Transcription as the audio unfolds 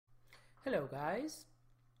Hello guys,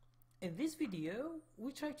 in this video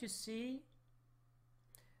we try to see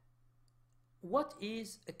what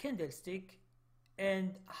is a candlestick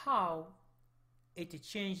and how it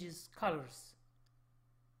changes colors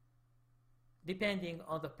depending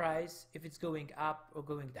on the price, if it's going up or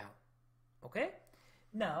going down. Okay,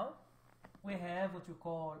 now we have what we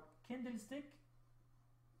call candlestick.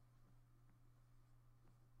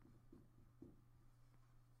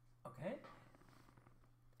 Okay,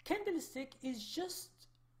 candlestick is just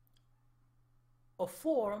a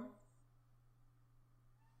form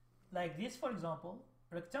like this, for example,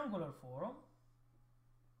 rectangular form.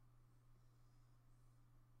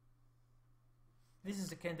 This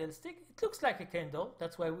is a candlestick. It looks like a candle.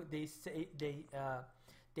 That's why they say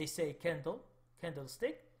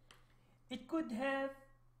candlestick. It could have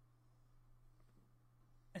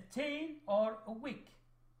a tail or a wick.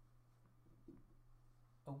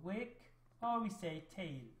 A wick, or we say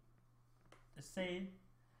tail. The sail.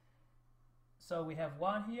 So we have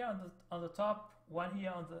one here on the top, one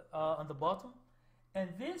here on the bottom,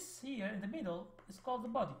 and this here in the middle is called the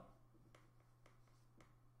body.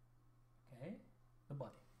 Okay, the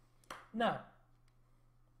body. Now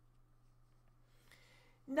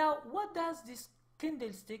what does this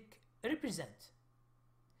candlestick represent?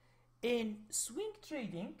 In swing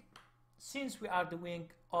trading, since we are doing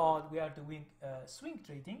swing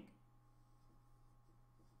trading,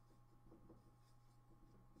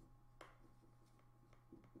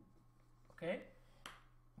 okay,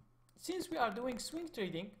 since we are doing swing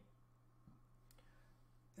trading,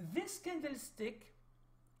 this candlestick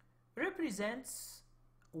represents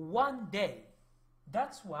one day.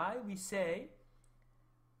 That's why we say,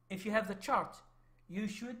 if you have the chart, you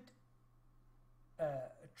should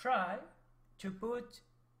try to put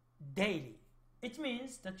daily. It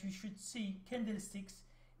means that you should see candlesticks.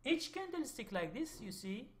 Each candlestick like this, you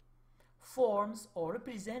see, forms or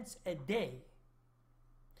represents a day.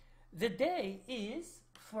 The day is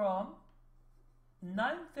from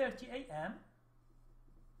 9:30 a.m.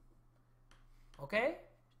 okay,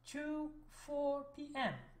 to 4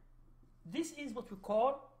 p.m. This is what we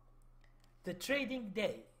call the trading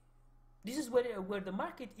day. This is where the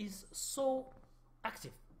market is so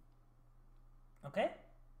active. Okay,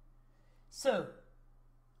 so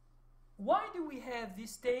why do we have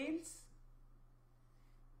these tails,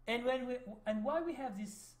 and why we have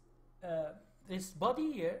this this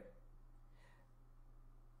body here?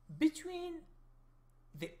 Between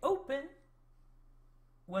the open,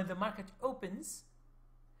 when the market opens,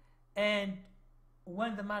 and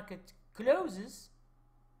when the market closes,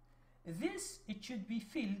 it should be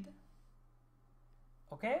filled.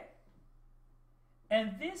 Okay,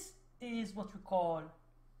 and this is what we call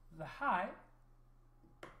the high.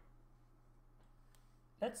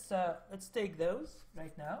 Let's take those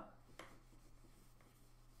right now.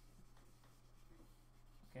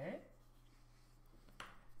 Okay,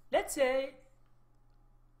 let's say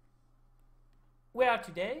we are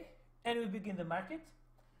today and we begin the market.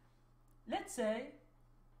 Let's say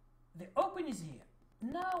the open is here.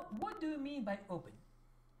 Now what do we mean by open?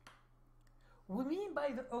 We mean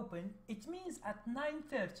by the open, it means at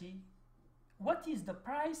 9:30, what is the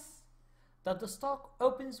price that the stock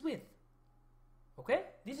opens with? Okay,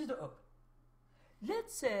 this is the open.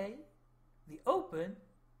 Let's say the open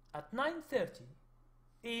at 9:30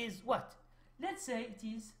 is what? Let's say it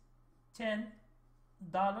is $10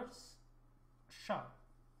 sharp.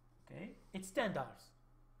 Okay, it's $10.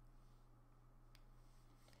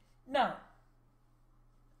 Now,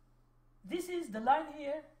 this is the line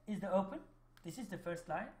here, is the open. This is the first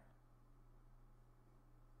line.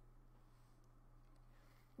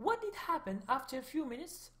 What did happen after a few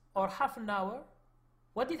minutes or half an hour?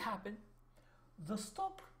 What did happen? The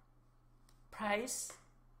stock price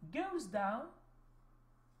goes down.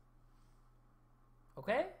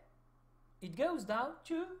 Okay? It goes down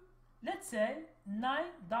to, let's say,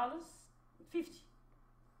 $9.50.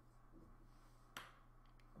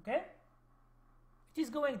 Okay? It is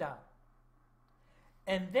going down.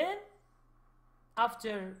 And then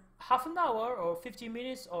after half an hour or 15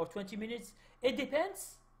 minutes or 20 minutes, it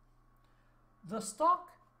depends, the stock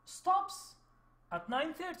stops at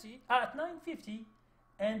 9:50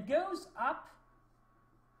 and goes up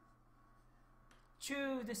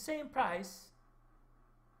to the same price,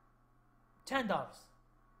 $10.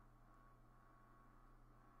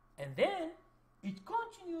 And then it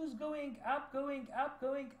continues going up, going up,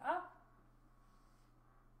 going up.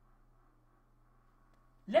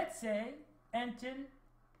 Let's say until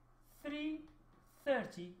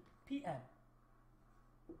 3:30 p.m.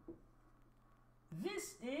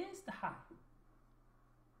 This is the high.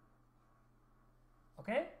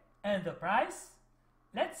 Okay, And the price,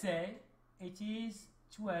 let's say it is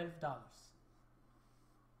 $12.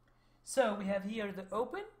 So we have here the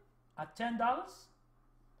open at $10.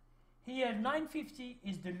 Here 9.50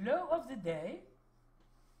 is the low of the day.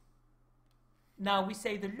 Now we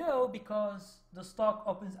say the low because the stock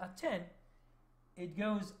opens at 10. It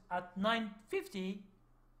goes at 9.50,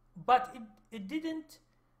 but it didn't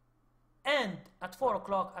end at 4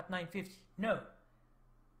 o'clock at 9.50. No.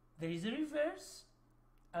 There is a reverse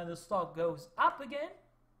and the stock goes up again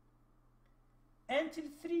until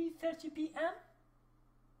 3:30 p.m.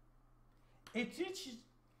 It reaches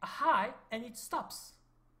a high and it stops.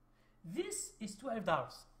 This is $12.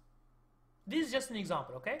 This is just an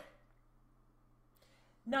example, okay?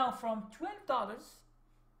 Now from $12,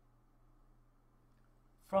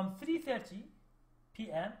 from 3:30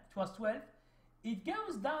 p.m. it was 12, it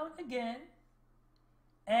goes down again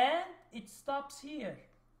and it stops here.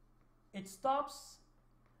 It stops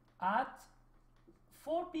at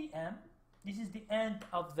 4 p.m. This is the end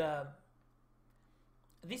of the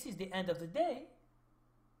day,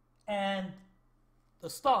 and the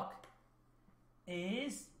stock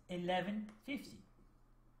is 11.50.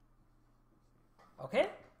 Okay?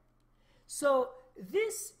 So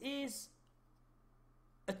this is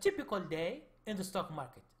a typical day in the stock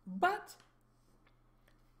market. But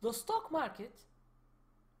the stock market,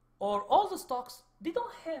 or all the stocks, they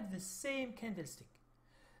don't have the same candlestick.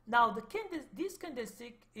 Now this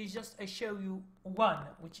candlestick is just, I show you one,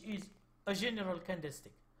 which is a general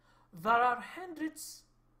candlestick. There are hundreds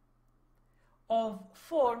of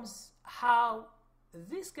forms how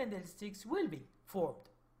these candlesticks will be formed.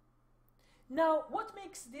 Now what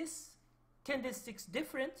makes these candlesticks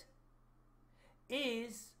different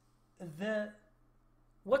is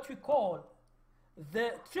what we call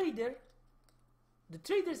the trader's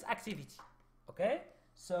activity. Okay,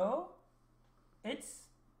 so it's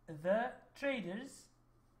the trader's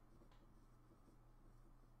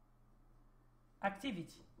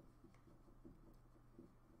activity.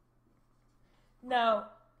 Now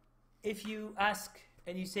if you ask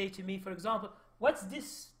and you say to me, for example, what's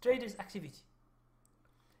this trader's activity?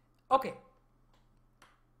 Okay,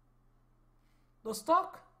 the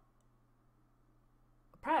stock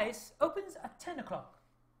price opens at 10 o'clock.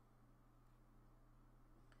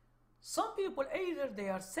 Some people, either they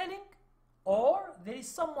are selling, or there is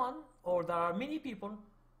someone, or there are many people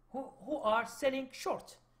who are selling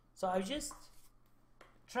short. So I just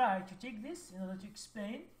try to take this in order to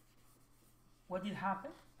explain what did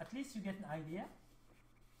happen. At least you get an idea.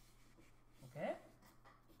 Okay.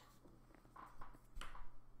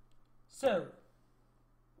 So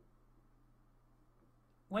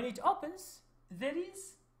when it opens,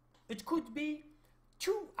 it could be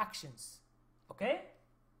two actions. Okay.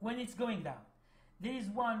 When it's going down, there is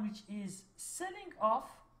one which is selling off,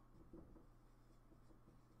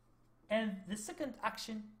 and the second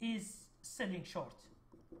action is selling short.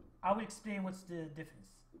 I will explain what's the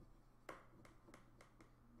difference.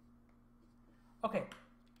 Okay.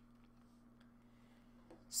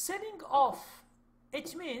 Selling off,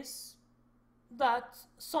 it means that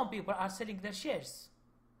some people are selling their shares.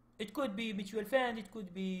 It could be mutual fund, it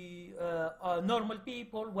could be normal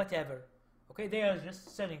people, whatever. Okay, they are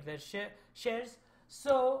just selling their shares.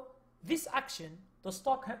 So this action, the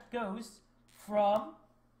stock goes from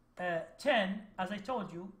 10, as I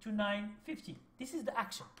told you, to 9.50. This is the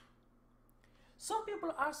action. Some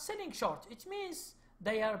people are selling short. It means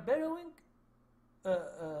they are borrowing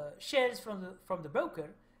shares from the broker,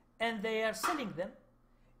 and they are selling them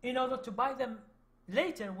in order to buy them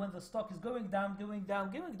later when the stock is going down,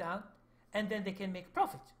 and then they can make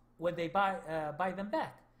profit when they buy them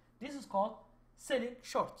back. This is called selling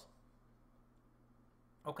short.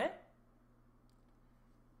 Okay?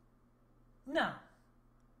 Now,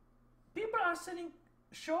 people are selling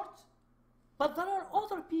short, but there are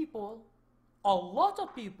other people, a lot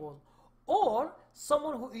of people, or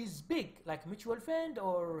someone who is big, like mutual fund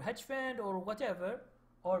or hedge fund or whatever,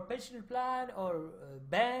 or pension plan or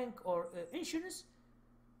bank or insurance.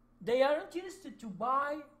 They are interested to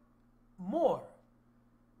buy more.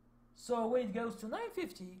 So when it goes to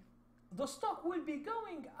 9.50, the stock will be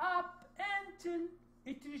going up until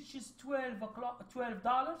it reaches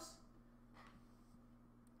 $12.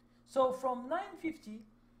 So from 9.50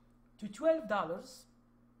 to $12,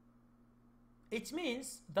 it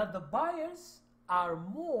means that the buyers are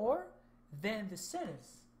more than the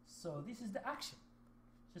sellers. So this is the action,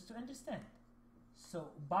 just to understand.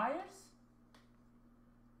 So buyers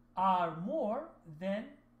are more than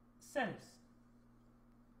sellers.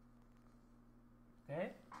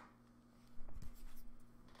 Okay?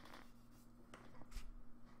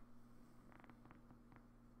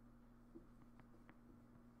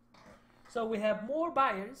 So we have more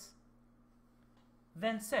buyers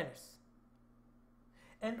than sellers.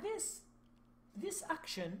 And this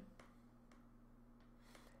action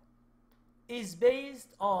is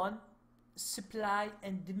based on supply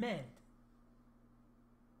and demand.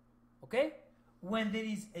 Okay? When there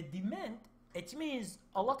is a demand, it means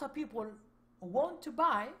a lot of people want to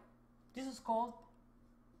buy. This is called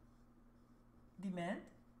demand.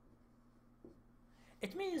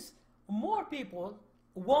 It means more people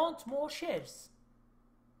want more shares.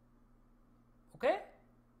 Okay?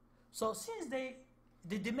 So since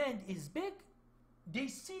the demand is big,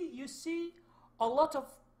 you see a lot of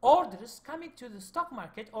orders coming to the stock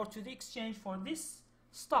market or to the exchange for this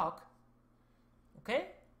stock. Okay?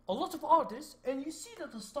 A lot of orders, and you see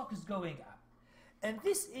that the stock is going up. And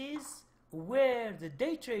this is where the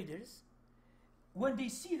day traders, when they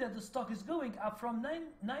see that the stock is going up from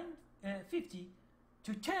 950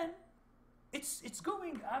 to 10, it's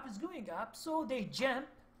going up, so they jump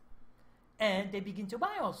and they begin to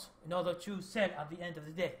buy also in order to sell at the end of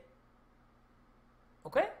the day.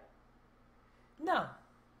 Okay? Now,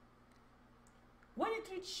 when it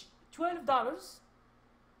reaches $12,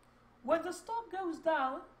 when the stock goes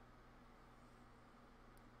down,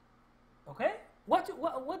 okay,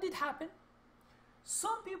 what did happen?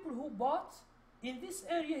 Some people who bought in this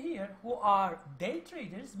area here, who are day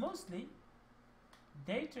traders, mostly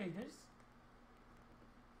day traders.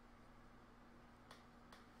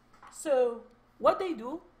 So what they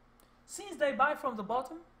do, since they buy from the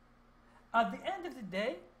bottom, at the end of the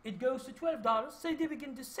day, it goes to $12, so they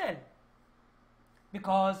begin to sell.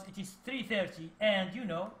 Because it is 3:30, and you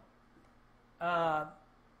know,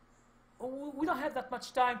 we don't have that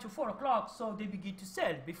much time to 4 o'clock, so they begin to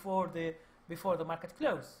sell before the market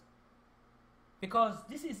close. Because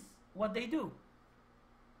this is what they do.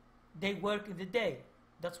 They work in the day.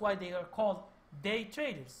 That's why they are called day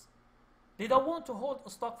traders. They don't want to hold a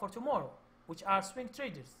stock for tomorrow, which are swing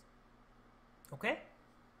traders. Okay?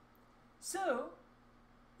 So,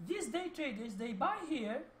 these day traders, they buy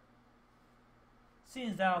here,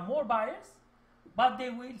 since there are more buyers, but they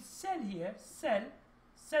will sell here,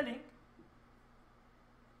 selling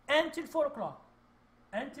until 4 o'clock,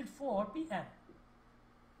 until 4 p.m.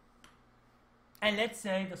 And let's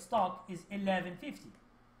say the stock is 11.50.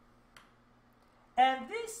 And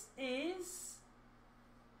this is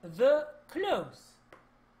the close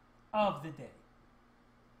of the day.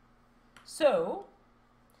 So,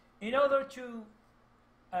 in order to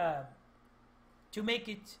make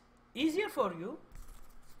it easier for you,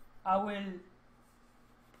 I will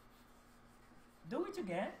do it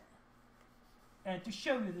again, and to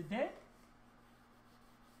show you the day.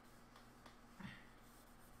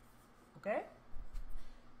 Okay?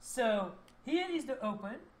 So, here is the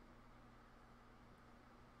open,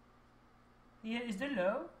 here is the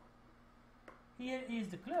low, here is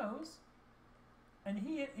the close, and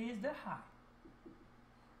here is the high.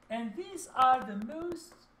 And these are the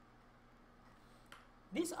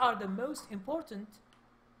most important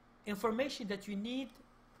information that you need.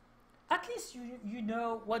 At least you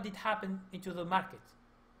know what did happen into the market.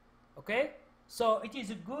 Okay? So it is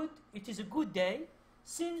a good day.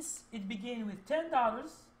 Since it began with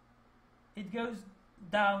 $10, it goes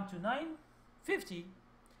down to $9.50,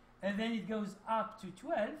 and then it goes up to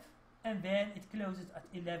 12, and then it closes at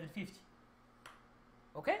 11.50.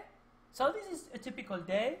 Okay? So this is a typical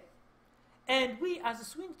day, and we as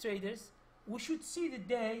swing traders, we should see the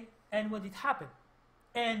day and what did happen.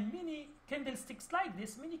 And many candlesticks like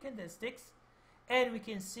this, many candlesticks, and we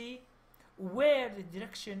can see where the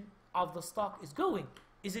direction of the stock is going.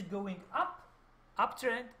 Is it going up,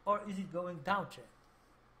 uptrend, or is it going downtrend?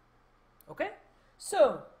 Okay?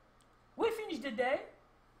 So, we finished the day.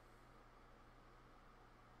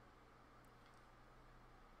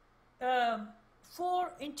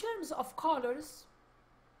 In terms of colors,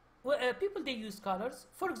 people, they use colors.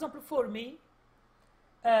 For example, for me,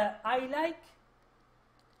 I like,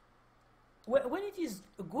 when it is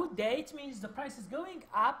a good day, it means the price is going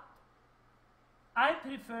up, I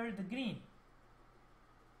prefer the green.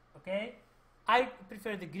 Okay? I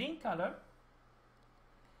prefer the green color.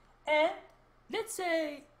 And let's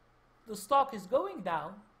say the stock is going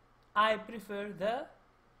down, I prefer the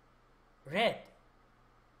red.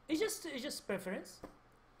 It's just preference.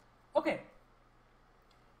 Okay.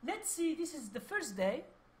 Let's see, this is the first day.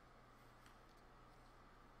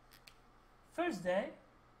 First day.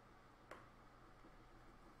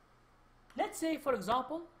 Let's say, for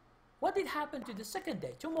example, what did happen to the second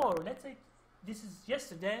day? Tomorrow, let's say this is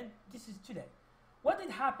yesterday and this is today. What did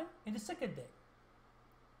happen in the second day?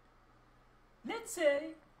 Let's say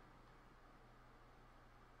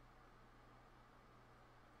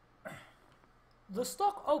the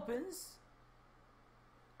stock opens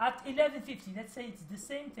at 11:50. Let's say it's the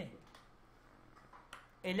same thing.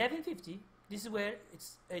 11:50. This is where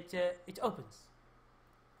it opens.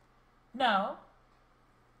 Now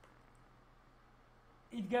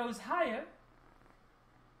it goes higher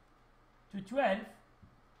to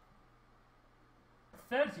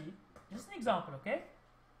 12:30. Just an example, okay?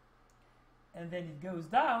 And then it goes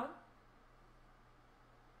down.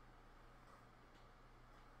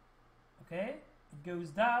 Okay, it goes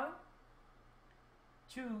down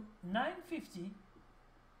to 9:50,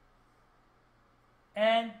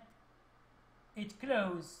 and it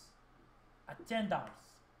closes at $10.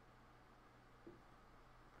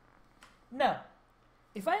 Now,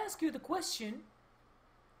 if I ask you the question,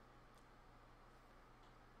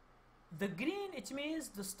 the green, it means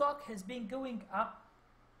the stock has been going up.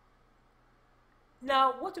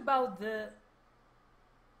 Now, what about the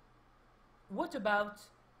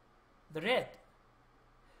red?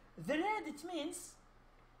 The red, it means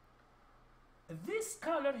this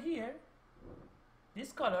color here,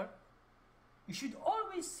 this color, you should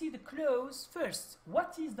always see the close first.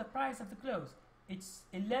 What is the price of the close? It's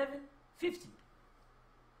 11:50.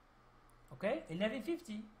 Okay,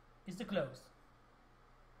 11:50 is the close.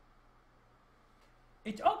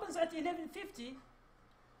 It opens at 11:50,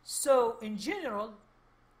 so in general,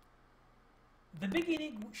 the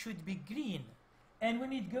beginning should be green. And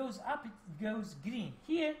when it goes up, it goes green.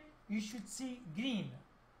 Here, you should see green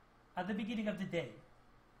at the beginning of the day.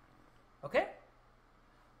 Okay?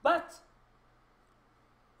 But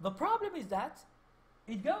the problem is that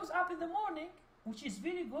it goes up in the morning, which is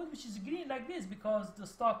very good, which is green like this, because the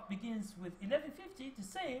stock begins with 11:50, the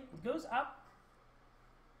same, it goes up.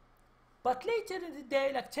 But later in the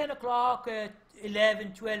day, like 10 o'clock,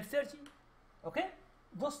 11, 12:30, okay?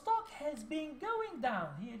 The stock has been going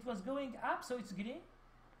down. Here it was going up, so it's green.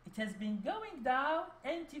 It has been going down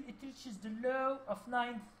until it reaches the low of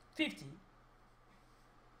 9:50.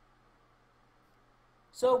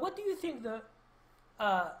 So what do you think the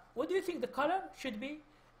color should be?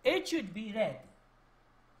 It should be red.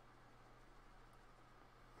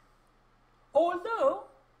 Although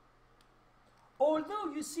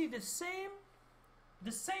you see the same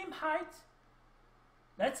height.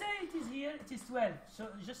 Let's say it is here, it is 12.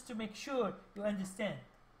 So just to make sure you understand.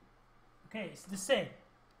 Okay, it's the same.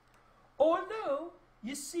 Although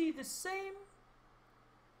you see the same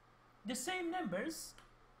numbers,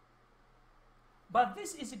 but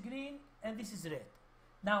this is green and this is red.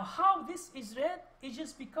 Now how this is red is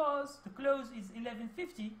just because the close is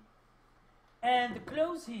 11:50, and the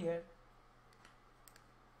close here,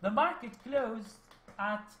 the market closed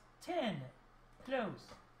at 10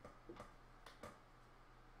 close.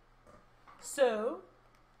 So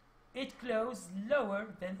it closed lower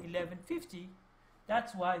than 11:50.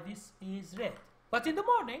 That's why this is red. But in the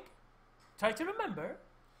morning, try to remember,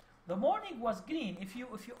 the morning was green. If you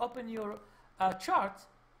open your chart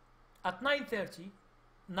at 9:30,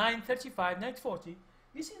 9:35, 9:40,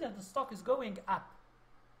 you see that the stock is going up.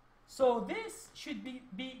 So this should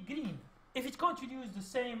be green if it continues the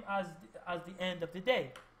same as the end of the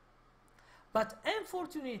day. But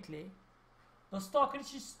unfortunately, the stock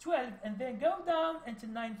reaches 12 and then go down until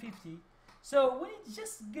 9:50. So when it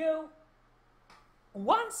just go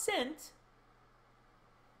 1 cent,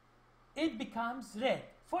 it becomes red.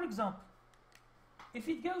 For example, if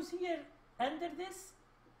it goes here under this,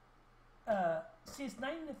 since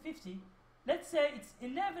 9:50, let's say it's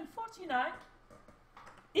 11:49,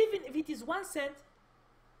 even if it is 1 cent,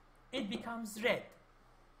 it becomes red.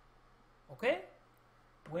 Okay?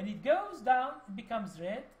 When it goes down, it becomes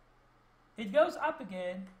red. It goes up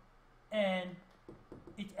again, and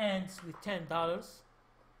it ends with $10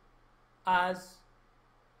 as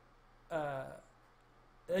a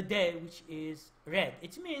day which is red.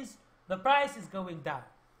 It means the price is going down.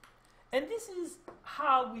 And this is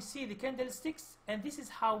how we see the candlesticks, and this is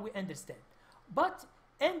how we understand. But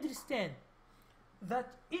understand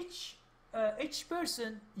that each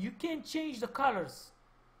person, you can change the colors.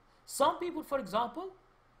 Some people, for example,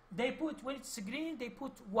 they put, when it's green, they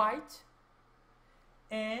put white,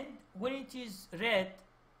 and when it is red,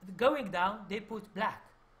 going down, they put black.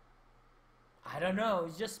 I don't know,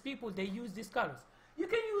 it's just people, they use these colors. You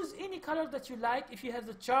can use any color that you like. If you have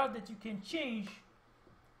the chart that you can change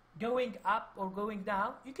going up or going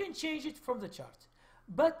down, you can change it from the chart.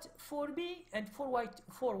 But for me and for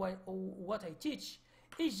what I teach,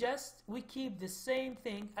 it's just we keep the same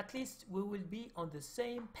thing. At least we will be on the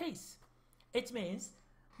same pace. It means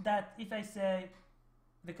that if I say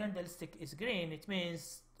the candlestick is green, it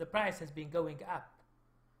means the price has been going up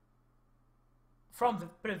from the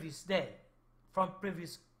previous day, from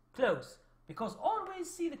previous close. because always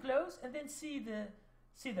see the close and then see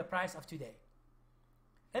the price of today.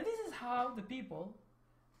 And this is how the people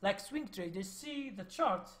like swing traders see the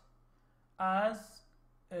chart as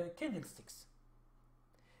candlesticks.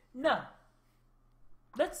 Now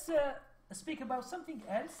let's speak about something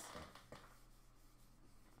else.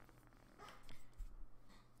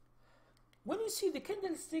 When you see the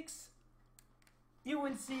candlesticks, you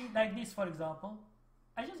will see like this, for example.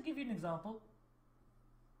 I just give you an example.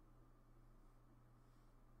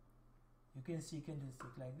 You can see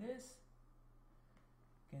candlestick like this.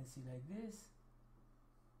 You can see like this.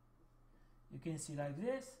 You can see like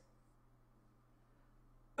this.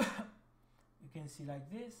 You can see like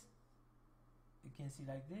this. You can see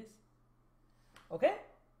like this. Okay?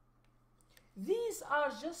 These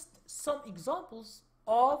are just some examples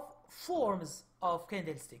of forms of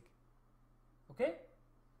candlestick. Okay?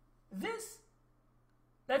 This,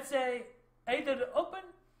 let's say, either the open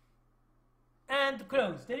and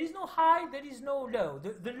close. There is no high, there is no low.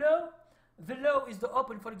 The low is the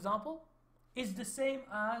open, for example, is the same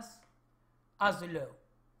as the low.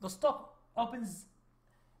 The stock opens,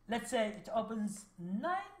 let's say it opens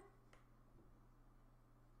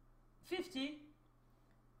 9.50,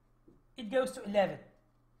 it goes to 11.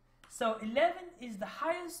 So 11 is the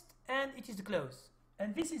highest and it is the close.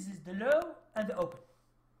 And this is the low and the open.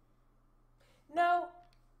 Now,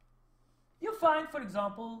 you find, for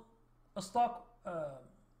example, a stock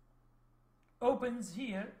opens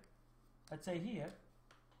here, let's say here,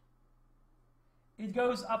 it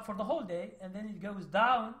goes up for the whole day and then it goes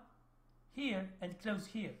down here and close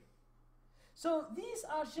here. So these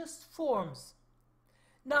are just forms.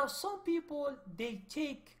 Now some people, they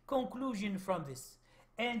take conclusion from this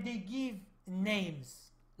and they give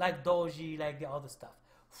names like doji, like the other stuff.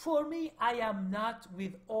 For me, I am not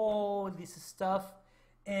with all this stuff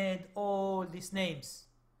and all these names.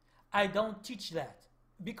 I don't teach that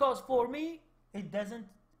because for me it doesn't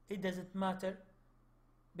matter,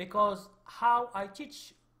 because how I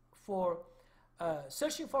teach for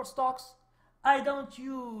searching for stocks, I don't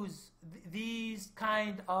use these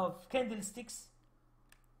kind of candlesticks.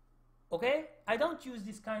 Okay, I don't use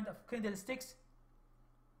this kind of candlesticks.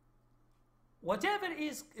 Whatever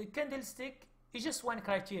is a candlestick is just one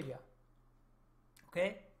criteria.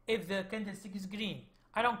 Okay, if the candlestick is green,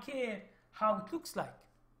 I don't care how it looks like.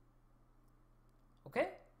 Okay,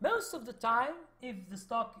 most of the time, if the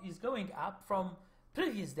stock is going up from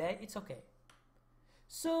previous day, it's okay.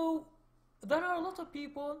 So there are a lot of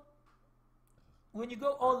people, when you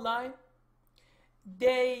go online,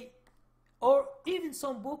 they, or even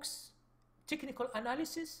some books, technical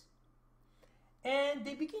analysis, and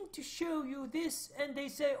they begin to show you this and they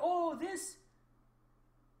say, oh, this,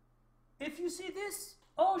 if you see this,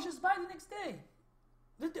 oh, just buy the next day.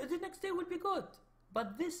 The next day will be good.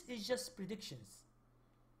 But this is just predictions.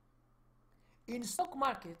 In stock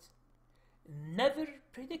market, never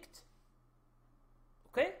predict.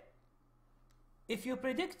 Okay? If you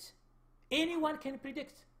predict, anyone can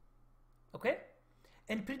predict. Okay?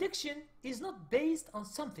 And prediction is not based on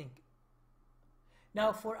something.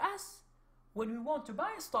 Now for us, when we want to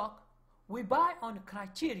buy a stock, we buy on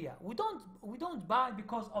criteria. We don't buy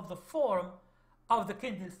because of the form of the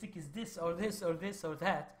candlestick is this or this or this or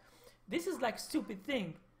that. This is like stupid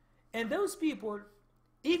thing. And those people,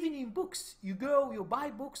 even in books, you go, you buy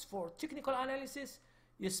books for technical analysis,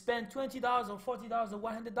 you spend $20 or $40 or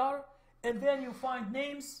 $100, and then you find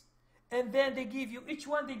names, and then they give you, each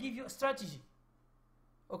one they give you a strategy.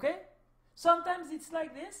 Okay? Sometimes it's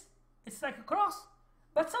like this, it's like a cross,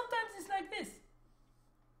 but sometimes it's like this.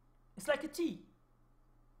 It's like a T.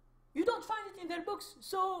 You don't find it in their books,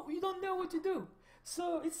 so you don't know what to do.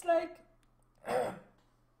 So it's like,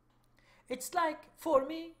 it's like for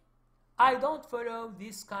me, I don't follow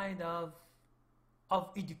this kind of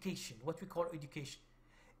education, what we call education.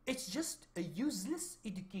 It's just a useless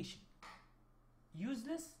education.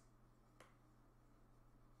 Useless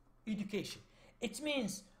education. It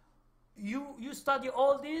means you study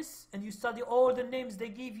all this and you study all the names they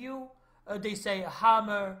give you. They say a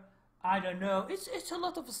hammer, I don't know. It's a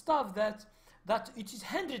lot of stuff that it is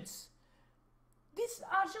hundreds. These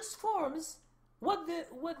are just forms. What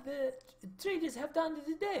the traders have done in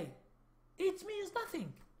the day. It means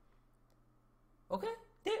nothing. Okay?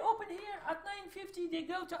 They open here at 9:50, they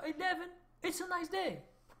go to 11. It's a nice day.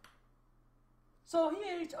 So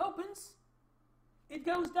here it opens, it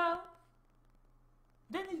goes down,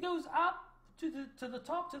 then it goes up to the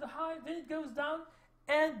top, to the high, then it goes down,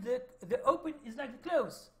 and the open is like the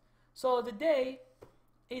close. So the day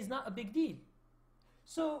is not a big deal.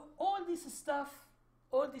 So all this stuff,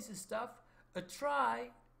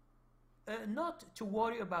 try not to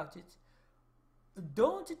worry about it.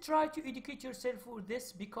 don't try to educate yourself for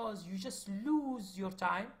this, because you just lose your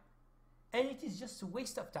time and it is just a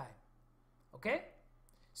waste of time. Okay?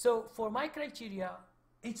 So for my criteria,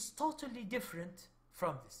 it's totally different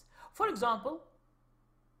from this. For example,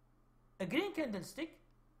 a green candlestick,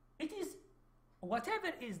 it is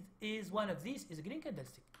whatever is one of these is a green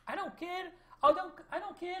candlestick. I don't care. I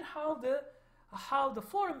don't care how the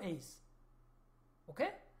form is. Okay?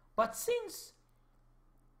 But since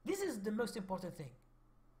this is the most important thing,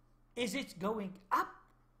 is it going up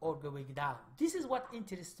or going down? This is what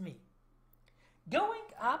interests me. Going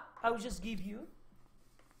up, I will just give you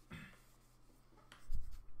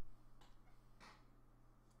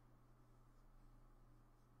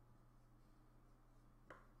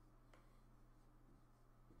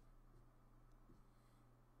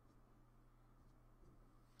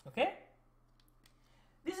okay?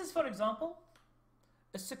 This is, for example,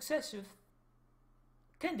 a successive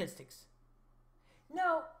candlesticks.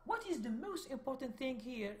 Now, what is the most important thing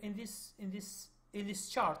here in this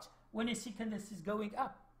chart when you see candlesticks going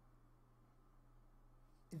up?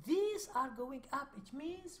 These are going up. It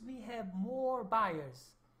means we have more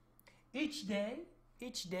buyers. Each day,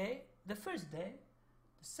 the first day,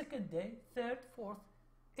 the second day, third, fourth,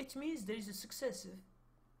 it means there is a successive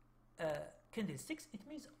candlesticks. It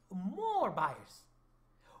means more buyers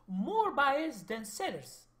than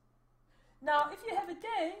sellers. Now, if you have a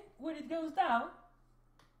day where it goes down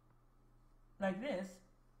like this,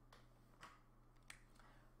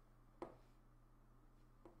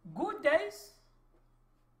 good days,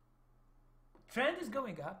 trend is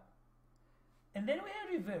going up, and then we have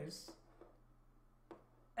reverse,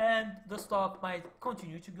 and the stock might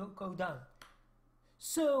continue to go down.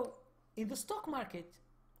 So in the stock market,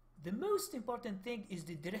 the most important thing is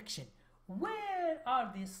the direction. Where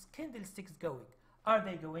are these candlesticks going? Are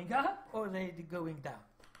they going up or are they going down?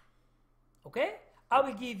 Okay, I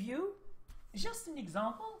will give you just an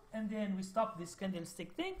example and then we stop this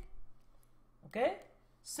candlestick thing. Okay,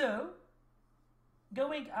 so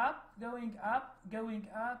going up, going up, going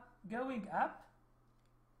up, going up.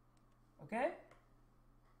 Okay,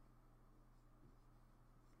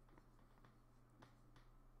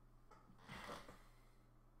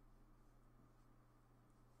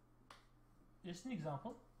 just an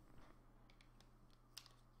example.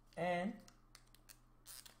 And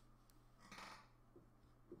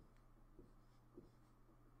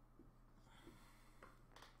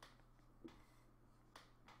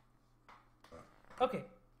okay,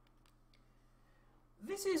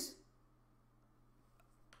 this is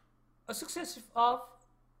a successive of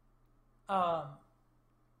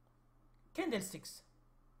candlesticks.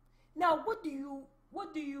 Now, what do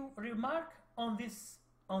you remark on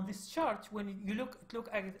this chart when you look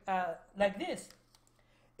at like this?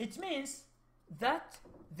 It means that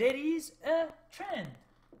there is a trend.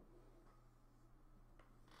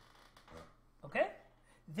 Okay?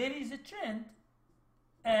 There is a trend,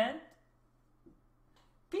 and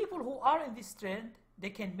people who are in this trend, they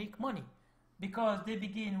can make money because they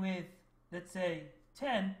begin with, let's say,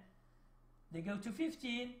 10, they go to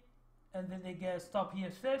 15, and then they stop here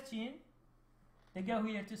 13, they go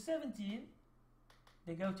here to 17,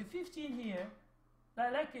 they go to 15 here,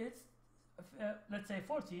 like it's let's say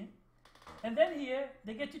 14, and then here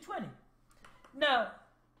they get to 20. Now,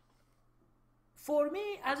 for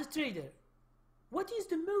me as a trader, what is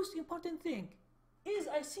the most important thing is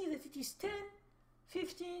I see that it is 10,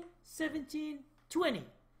 15, 17, 20.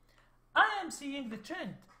 I am seeing the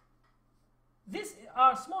trend. These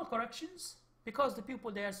are small corrections because the people,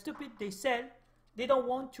 they are stupid, they sell, they don't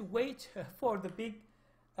want to wait for the big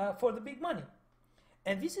money.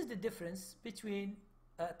 And this is the difference between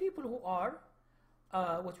people who are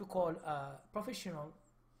what we call professional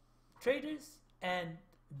traders and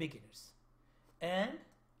beginners. And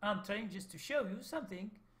I'm trying just to show you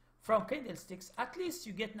something from candlesticks. At least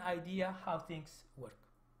you get an idea how things work.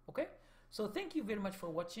 Okay? So thank you very much for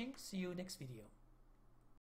watching. See you next video.